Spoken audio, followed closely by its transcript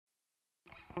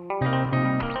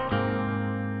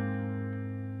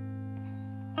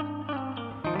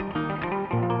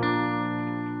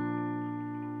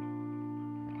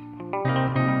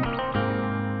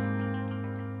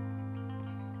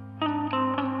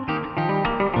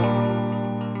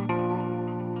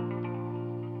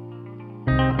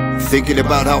Thinking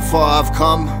about how far I've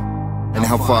come and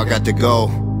how far I got to go.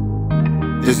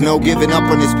 There's no giving up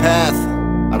on this path.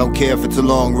 I don't care if it's a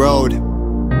long road.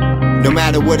 No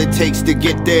matter what it takes to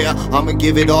get there, I'ma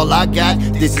give it all I got.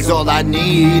 This is all I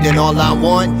need and all I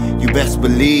want. You best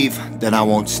believe that I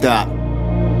won't stop.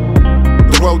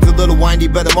 The road's a little windy,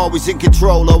 but I'm always in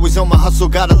control. Always on my hustle,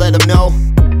 gotta let them know.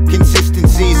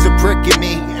 Consistency's a prick in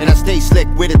me, and I stay slick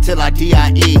with it till I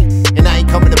die. And I ain't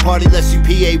coming to party unless you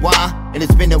PAY. And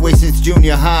it's been that way since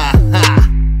junior high.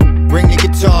 Bring the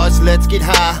guitars, let's get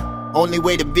high. Only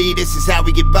way to be, this is how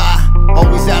we get by.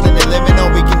 Always out in the limit, all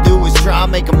we can do is try.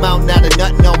 Make a mountain out of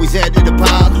nothing, always add to the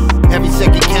pile. Every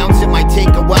second counts, it might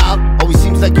take a while. Always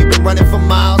seems like you've been running for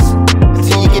miles.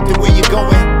 Until you get to where you're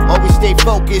going, always stay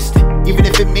focused. Even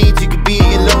if it means you could be at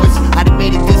your lowest. I done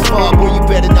made it this far, boy, you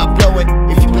better not blow it.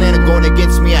 If you plan on going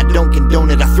against me, I don't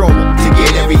condone it, I throw it. To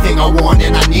get everything I want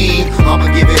and I need, I'ma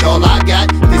give it all I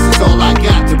got. This is all I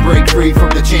got to break free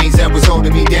from the chains that was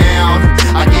holding me down.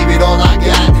 I gave it all I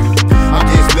got. I'm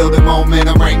just building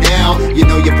momentum right now. You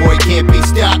know your boy can't be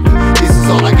stopped. This is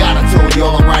all I got, I told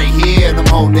y'all I'm right here and I'm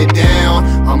holding it down.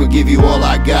 I'ma give you all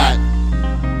I got.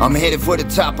 I'm headed for the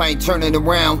top, I ain't turning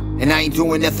around. And I ain't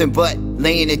doing nothing but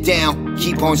laying it down.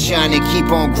 Keep on shining,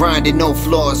 keep on grinding, no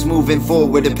flaws. Moving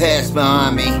forward with the past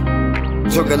behind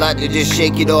me. Took a lot to just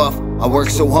shake it off. I work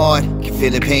so hard, can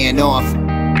feel it paying off.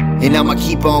 And I'ma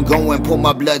keep on going, put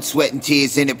my blood, sweat and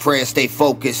tears in the prayer, stay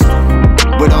focused.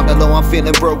 But on the low I'm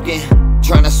feeling broken,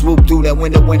 trying to swoop through that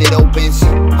window when it opens.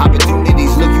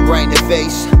 Opportunities look you right in the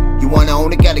face. You wanna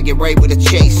own it, gotta get right with a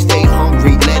chase. Stay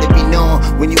hungry, let it be known.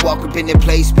 When you walk up in the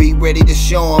place, be ready to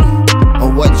show 'em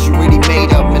on what you really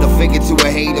made of. Middle finger to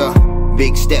a hater.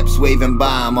 Big steps waving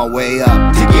by on my way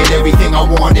up. To get everything I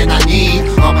want and I need,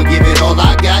 I'ma give it all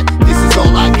I got. This is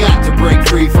all I got to break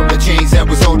free from the chains that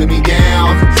was holding me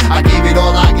down. I gave it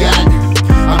all I got.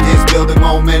 I'm just building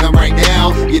momentum right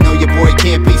now. You know your boy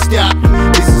can't be stopped.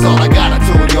 This is all I got, I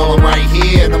told y'all I'm right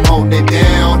here and I'm holding it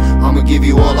down. I'ma give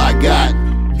you all I got.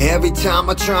 Every time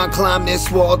I try and climb this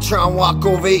wall, try and walk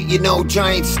over it, you know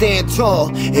giants stand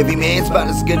tall. Every man's about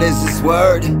as good as his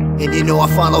word, and you know I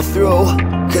follow through.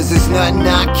 Cause there's nothing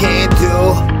I can't do,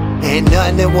 and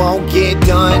nothing that won't get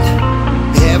done.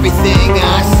 Everything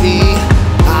I see,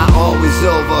 I always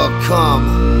overcome.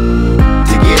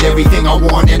 To get everything I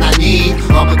want and I need,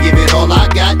 I'ma give it all I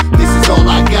got. This is all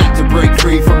I got to break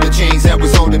free from the chains that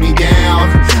was holding me down.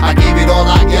 I gave it all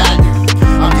I got.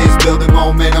 I'm just building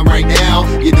momentum right now.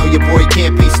 You know your boy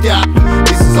can't be stopped.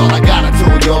 This is all I got, I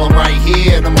told y'all I'm right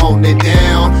here and I'm holding it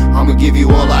down. I'ma give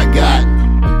you all I got.